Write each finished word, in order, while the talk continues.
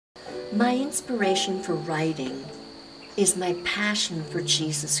My inspiration for writing is my passion for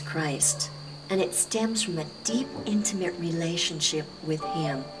Jesus Christ, and it stems from a deep, intimate relationship with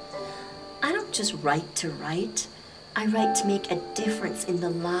Him. I don't just write to write. I write to make a difference in the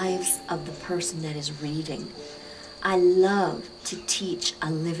lives of the person that is reading. I love to teach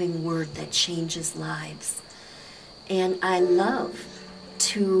a living word that changes lives. And I love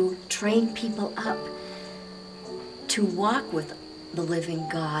to train people up to walk with the living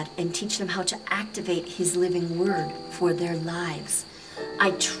God and teach them how to activate His living word for their lives.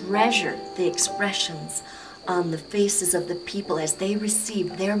 I treasure the expressions on the faces of the people as they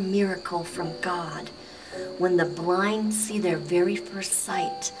receive their miracle from God. When the blind see their very first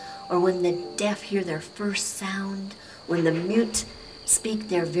sight, or when the deaf hear their first sound, when the mute speak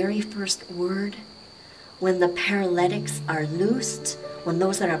their very first word, when the paralytics are loosed, when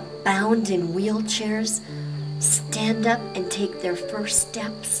those that are bound in wheelchairs stand up and take their first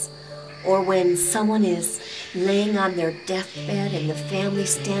steps, or when someone is laying on their deathbed and the family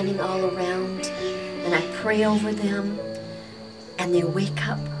standing all around, and I pray over them, and they wake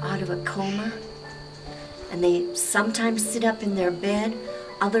up out of a coma, and they sometimes sit up in their bed,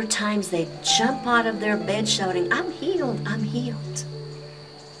 other times they jump out of their bed shouting, "I'm healed, I'm healed."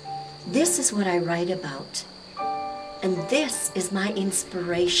 This is what I write about, and this is my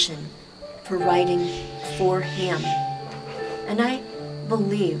inspiration for writing for Him. And I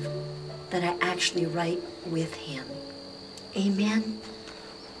believe that I actually write with Him. Amen.